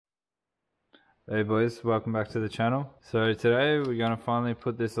Hey boys, welcome back to the channel. So today we're going to finally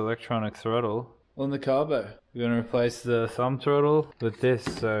put this electronic throttle on the Kaabo. We're going to replace the thumb throttle with this,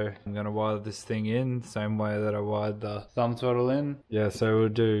 so I'm going to wire this thing in same way that I wired the thumb throttle in. Yeah, so we'll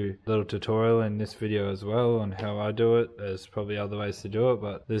do a little tutorial in this video as well on how I do it. There's probably other ways to do it,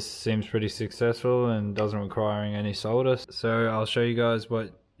 but this seems pretty successful and doesn't require any solder. So I'll show you guys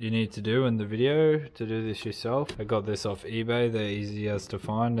what you need to do in the video to do this yourself. I got this off eBay, they're easy as to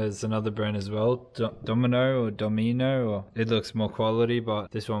find. There's another brand as well, Domino, or it looks more quality, but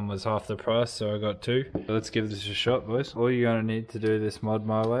this one was half the price, so I got two. Let's give this a shot, boys. All you're gonna need to do this mod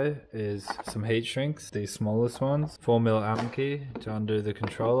my way is some heat shrinks, these smallest ones, 4mm Allen key to undo the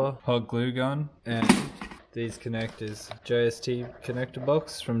controller, hot glue gun, and these connectors, JST Connector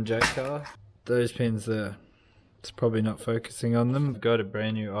box from J-Car. Those pins there. It's probably not focusing on them. I've got a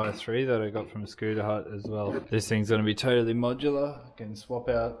brand new Ey3 that I got from Scooter Hut as well. This thing's going to be totally modular. I can swap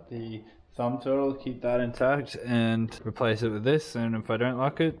out the thumb throttle, keep that intact, and replace it with this. And if I don't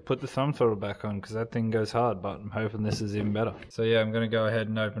like it, put the thumb throttle back on, because that thing goes hard, but I'm hoping this is even better. So yeah, I'm going to go ahead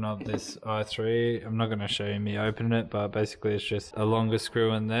and open up this Ey3. I'm not going to show you me opening it, but basically it's just a longer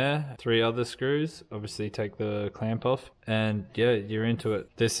screw in there, 3 other screws, obviously take the clamp off, and yeah, you're into it.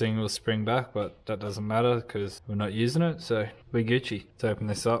 This thing will spring back, but that doesn't matter because we're not using it, so we're Gucci. Let's open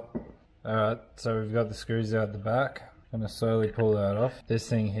this up. Alright, so we've got the screws out the back. I'm going to slowly pull that off. This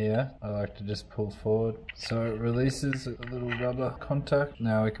thing here, I like to just pull forward so it releases a little rubber contact.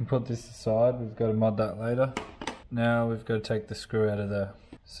 Now we can put this aside, we've got to mod that later. Now we've got to take the screw out of there.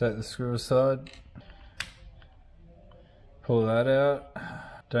 Set the screw aside. Pull that out.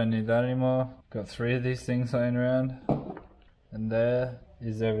 Don't need that anymore. Got 3 of these things laying around. And there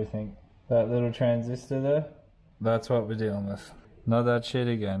is everything. That little transistor there, that's what we're dealing with. Not that shit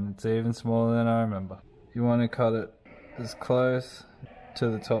again, it's even smaller than I remember. You want to cut it as close to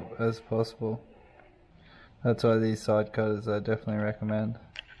the top as possible. That's why these side cutters I definitely recommend.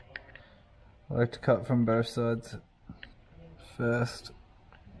 I like to cut from both sides first.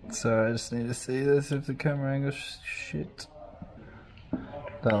 So I just need to see this if the camera angle shit.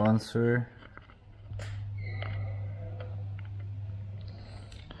 That one's through.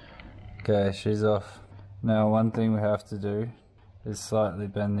 Okay, she's off. Now one thing we have to do is slightly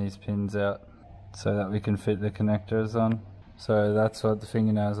bend these pins out so that we can fit the connectors on. So that's what the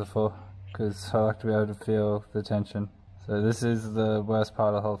fingernails are for, because I like to be able to feel the tension. So this is the worst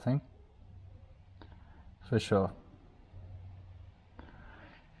part of the whole thing, for sure.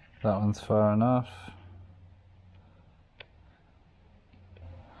 That one's far enough.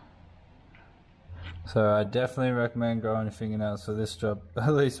 So I definitely recommend growing your fingernails for this job,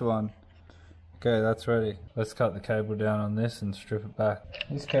 at least one. Okay, that's ready. Let's cut the cable down on this and strip it back.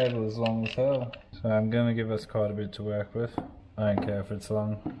 This cable is long as hell, so I'm going to give us quite a bit to work with. I don't care if it's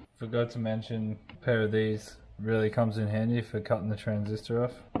long. Forgot to mention, a pair of these really comes in handy for cutting the transistor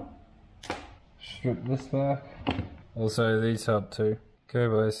off. Strip this back. Also these help too. Okay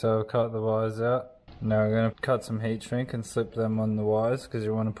boys, so I'll cut the wires out. Now we're going to cut some heat shrink and slip them on the wires, because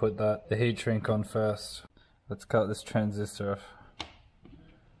you want to put the heat shrink on first. Let's cut this transistor off.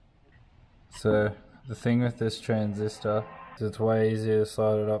 So the thing with this transistor is it's way easier to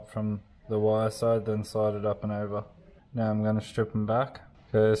slide it up from the wire side than slide it up and over. Now I'm going to strip them back.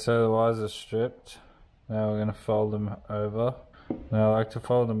 Okay, so the wires are stripped. Now we're going to fold them over. Now I like to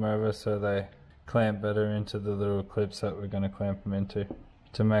fold them over so they clamp better into the little clips that we're going to clamp them into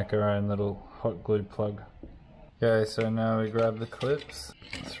to make our own little hot glue plug. Okay, so now we grab the clips,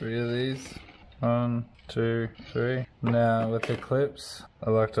 3 of these. 1, 2, 3. Now with the clips,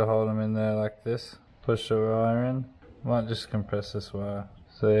 I like to hold them in there like this. Push the wire in. Might just compress this wire.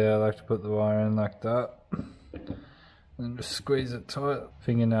 So yeah, I like to put the wire in like that. And just squeeze it tight.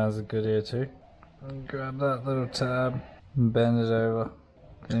 Fingernails are good here too. And grab that little tab and bend it over.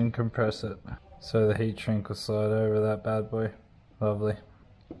 Then compress it. So the heat shrink will slide over that bad boy. Lovely.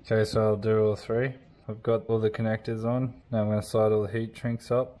 Okay, so I'll do all 3. I've got all the connectors on. Now I'm going to slide all the heat shrinks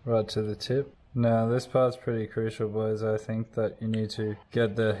up right to the tip. Now this part's pretty crucial boys. I think that you need to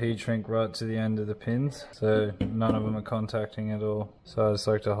get the heat shrink right to the end of the pins so none of them are contacting at all. So I just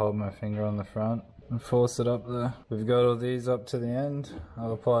like to hold my finger on the front and force it up there. We've got all these up to the end.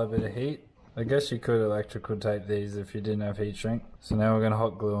 I'll apply a bit of heat. I guess you could electrical tape these if you didn't have heat shrink. So now we're going to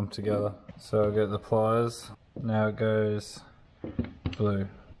hot glue them together. So I'll get the pliers. Now it goes blue,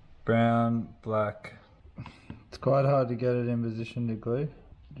 brown, black. It's quite hard to get it in position to glue.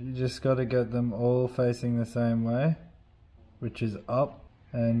 You just got to get them all facing the same way, which is up.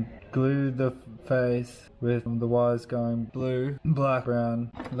 and glue the face with the wires going blue, black,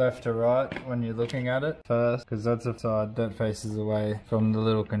 brown, left to right when you're looking at it first, because that's the side that faces away from the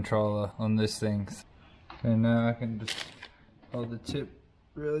little controller on this thing. Okay, now I can just hold the tip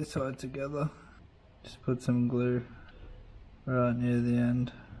really tight together. Just put some glue right near the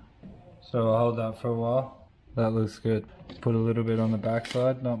end. So I'll hold that for a while. That looks good. Put a little bit on the back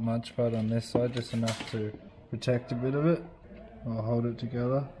side, not much, but on this side just enough to protect a bit of it. I'll hold it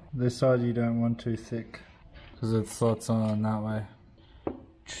together. This side you don't want too thick because it slots on that way.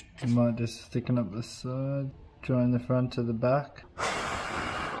 You might just thicken up the side, join the front to the back.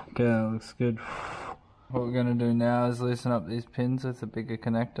 Okay, that looks good. What we're going to do now is loosen up these pins with a bigger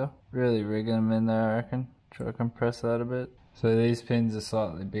connector. Really rigging them in there, I reckon. Try to compress that a bit. So these pins are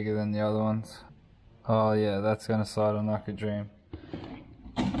slightly bigger than the other ones. Oh yeah, that's going to slide on like a dream.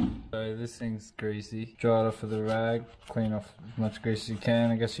 So this thing's greasy. Dry it off with a rag. Clean off as much grease as you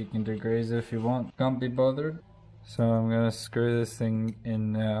can. I guess you can degrease it if you want. Can't be bothered. So I'm going to screw this thing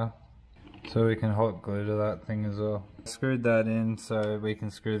in now, so we can hot glue to that thing as well. Screwed that in so we can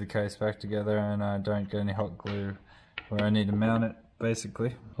screw the case back together and I don't get any hot glue where I need to mount it,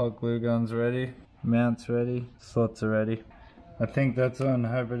 basically. Hot glue gun's ready, mounts ready, slots are ready. I think that's on,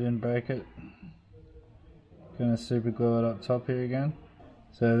 hope I didn't break it. Gonna super glue it up top here again.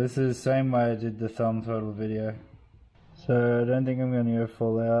 So this is the same way I did the thumb throttle video. So I don't think I'm gonna go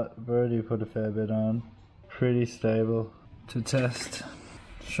full out, I've already put a fair bit on. Pretty stable to test.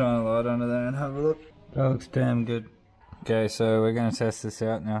 Shine a light under there and have a look. That looks damn good. Okay, so we're going to test this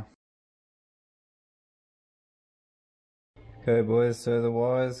out now. Okay boys, so the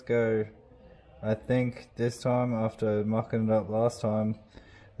wires go, I think this time after mucking it up last time,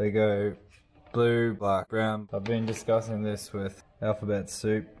 they go blue, black, brown. I've been discussing this with Alphabet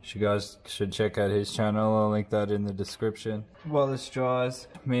Soup. You guys should check out his channel, I'll link that in the description. While this dries,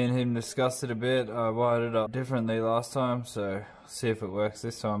 me and him discussed it a bit. I wired it up differently last time, so see if it works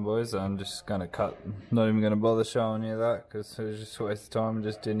this time boys. I'm just gonna cut, not even gonna bother showing you that because it was just a waste of time. It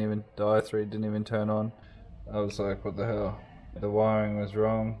just didn't even, the Ey3 didn't even turn on. I was like, what the hell? The wiring was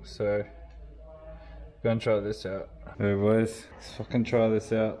wrong, so gonna try this out. Hey boys, let's fucking try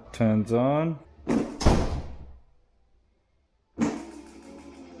this out. Turns on.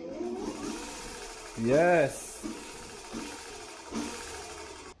 Yes!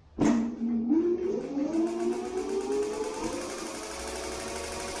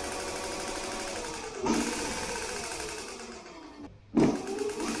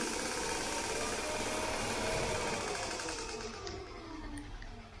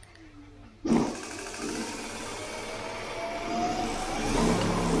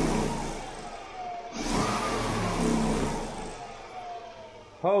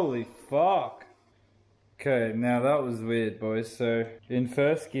 Holy fuck! Okay, now that was weird boys. So in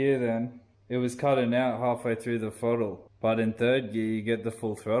first gear then, it was cutting out halfway through the throttle. But in third gear you get the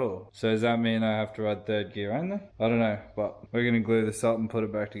full throttle. So does that mean I have to ride third gear only? I don't know, but we're gonna glue this up and put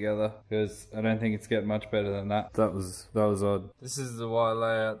it back together because I don't think it's getting much better than that. That was odd. This is the wire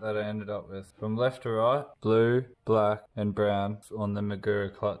layout that I ended up with. From left to right, blue, black and brown on the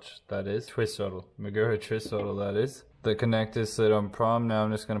Magura clutch, that is. Twist throttle. Magura twist throttle, that is. The connector slid on prime. Now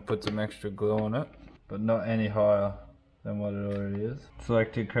I'm just gonna put some extra glue on it, but not any higher than what it already is. It's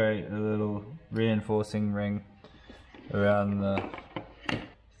like to create a little reinforcing ring around the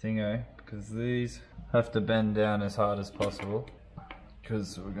thingo, because these have to bend down as hard as possible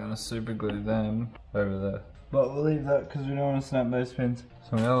because we're going to super glue them over there. But we'll leave that because we don't want to snap those pins.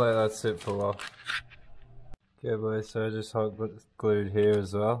 So I'm going to let that sit for a while. Okay boys, so I just hot glued here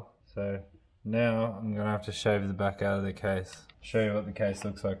as well. So now I'm going to have to shave the back out of the case. Show you what the case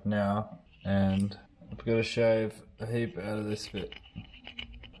looks like now, and I've got to shave a heap out of this bit.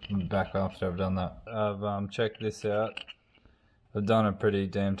 Back after I've done that. I've checked this out. I've done a pretty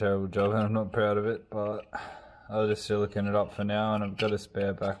damn terrible job and I'm not proud of it, but I'll just silicone it up for now, and I've got a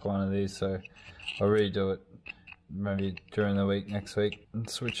spare back one of these, so I'll redo it maybe during the week next week and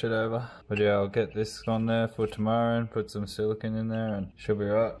switch it over. But yeah, I'll get this on there for tomorrow and put some silicone in there and she'll be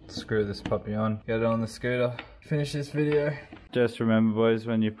right. Screw this puppy on, get it on the scooter, finish this video. Just remember boys,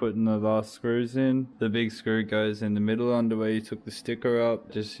 when you're putting the last screws in, the big screw goes in the middle under where you took the sticker up.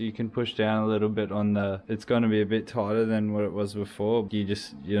 Just, you can push down a little bit on the, it's going to be a bit tighter than what it was before.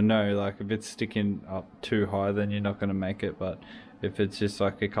 You know, like if it's sticking up too high then you're not going to make it, but if it's just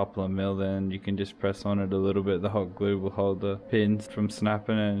like a couple of mil, then you can just press on it a little bit. The hot glue will hold the pins from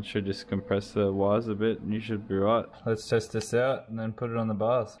snapping and it should just compress the wires a bit and you should be right. Let's test this out and then put it on the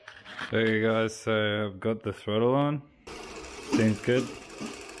bars. There you guys, so I've got the throttle on. Seems good.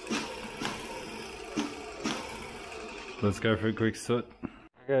 Let's go for a quick soot.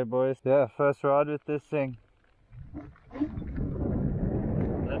 Okay boys, yeah, first ride with this thing. That's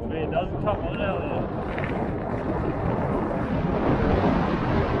weird, it doesn't come on earlier.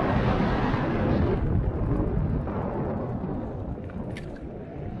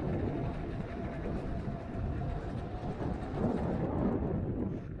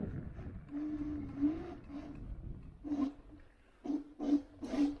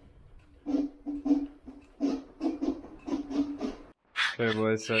 Okay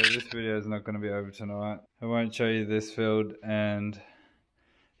boys, so this video is not going to be over tonight. I won't show you this field, and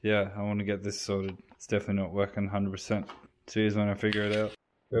yeah, I want to get this sorted. It's definitely not working 100%. See you when I figure it out.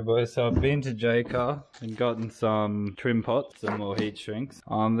 Okay boys, so I've been to JCar and gotten some trim pots, some more heat shrinks.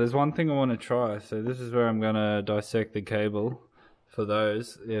 There's one thing I want to try, so this is where I'm going to dissect the cable for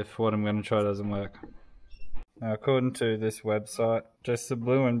those if what I'm going to try doesn't work. Now, according to this website, just the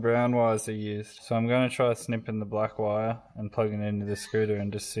blue and brown wires are used. So I'm going to try snipping the black wire and plugging it into the scooter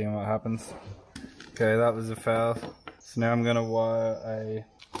and just seeing what happens. Okay, that was a fail. So now I'm going to wire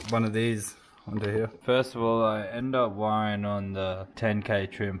one of these onto here. First of all, I end up wiring on the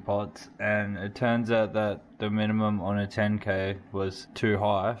 10K trim pots, and it turns out that the minimum on a 10K was too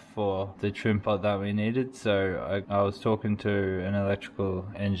high for the trim pot that we needed. So I was talking to an electrical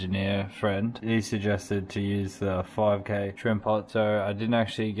engineer friend. He suggested to use the 5K trim pot, so I didn't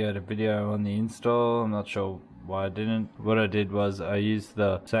actually get a video on the install. I'm not sure why I didn't. What I did was I used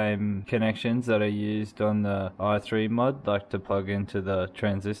the same connections that I used on the Ey3 mod, like to plug into the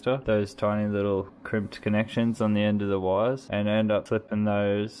transistor, those tiny little crimped connections on the end of the wires, and I end up flipping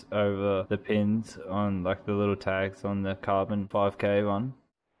those over the pins on like the little tags on the carbon 5K one.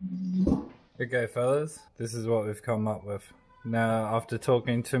 Okay fellas, this is what we've come up with. Now, after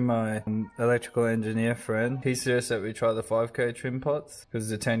talking to my electrical engineer friend, he suggested that we try the 5K trim pots because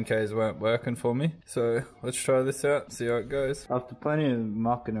the 10Ks weren't working for me. So let's try this out, see how it goes. After plenty of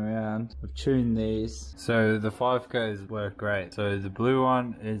mucking around, I've tuned these. So the 5Ks work great. So the blue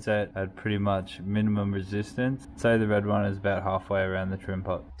one is at pretty much minimum resistance. Say the red one is about halfway around the trim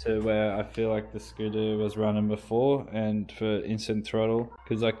pot to where I feel like the scooter was running before, and for instant throttle.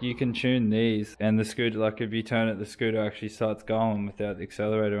 Because like you can tune these and the scooter, like if you turn it, the scooter actually starts going without the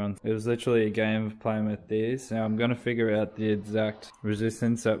accelerator on. It was literally a game of playing with these. Now I'm going to figure out the exact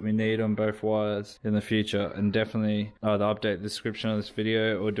resistance that we need on both wires in the future, and definitely either update the description of this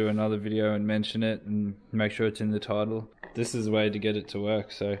video or do another video and mention it and make sure it's in the title. This is the way to get it to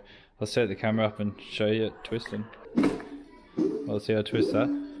work, so I'll set the camera up and show you it twisting. I'll see how I twist that.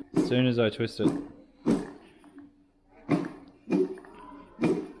 As soon as I twist it.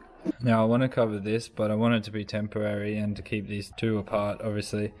 Now I want to cover this, but I want it to be temporary and to keep these two apart,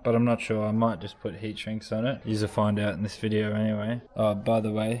 obviously. But I'm not sure, I might just put heat shrinks on it. You'll find out in this video anyway. By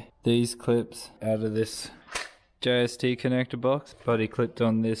the way, these clips out of this JST connector box, buddy clipped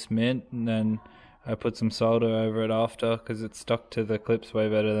on this mint, and then I put some solder over it after because it stuck to the clips way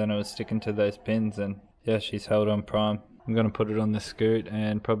better than it was sticking to those pins, and yeah, she's held on prime. I'm going to put it on the scoot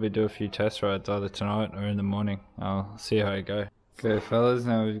and probably do a few test rides either tonight or in the morning. I'll see how it goes. Okay fellas,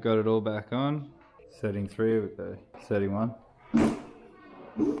 now we've got it all back on. Setting 3 with the setting 1.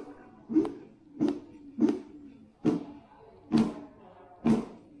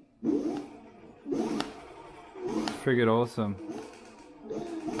 Friggin' awesome.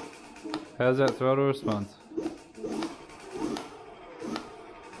 How's that throttle response?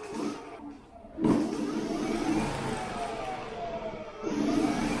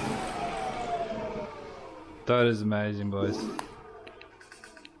 That is amazing, boys.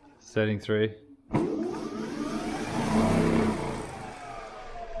 Setting 3.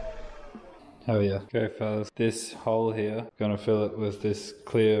 Hell yeah. Okay fellas, this hole here, gonna fill it with this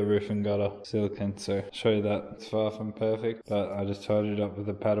clear roof and gutter silicone, so I'll show you that. It's far from perfect, but I just tied it up with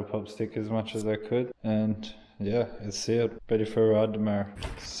a paddle pop stick as much as I could, and yeah, it's sealed, ready for a ride tomorrow.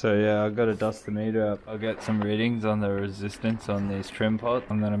 So yeah, I've got to dust the meter up. I'll get some readings on the resistance on these trim pots.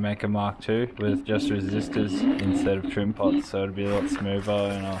 I'm going to make a Mark II with just resistors instead of trim pots, so it'll be a lot smoother,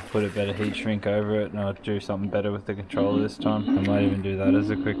 and I'll put a better heat shrink over it, and I'll do something better with the controller this time. I might even do that as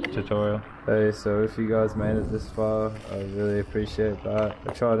a quick tutorial. Hey, so if you guys made it this far, I really appreciate that.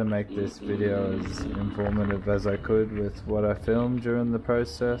 I try to make this video as informative as I could with what I filmed during the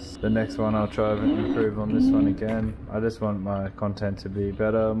process. The next one I'll try to improve on this one again. I just want my content to be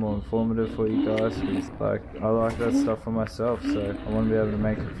better, more informative for you guys, because like I like that stuff for myself, so I want to be able to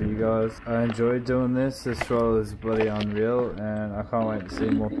make it for you guys. I enjoyed doing this. This throttle is bloody unreal, and I can't wait to see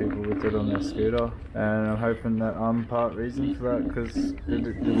more people with it on their scooter, and I'm hoping that I'm part reason for that, because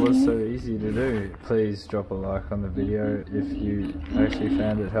it was so easy to do. Please drop a like on the video if you actually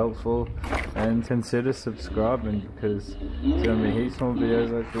found it helpful, and consider subscribing because there's going to be heaps more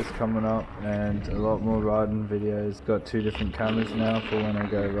videos like this coming up and a lot more riding videos. Got 2 different cameras now for when I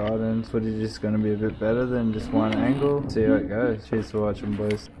go riding. Footage is going to be a bit better than just one angle. See how it goes. Cheers for watching,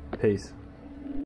 boys. Peace.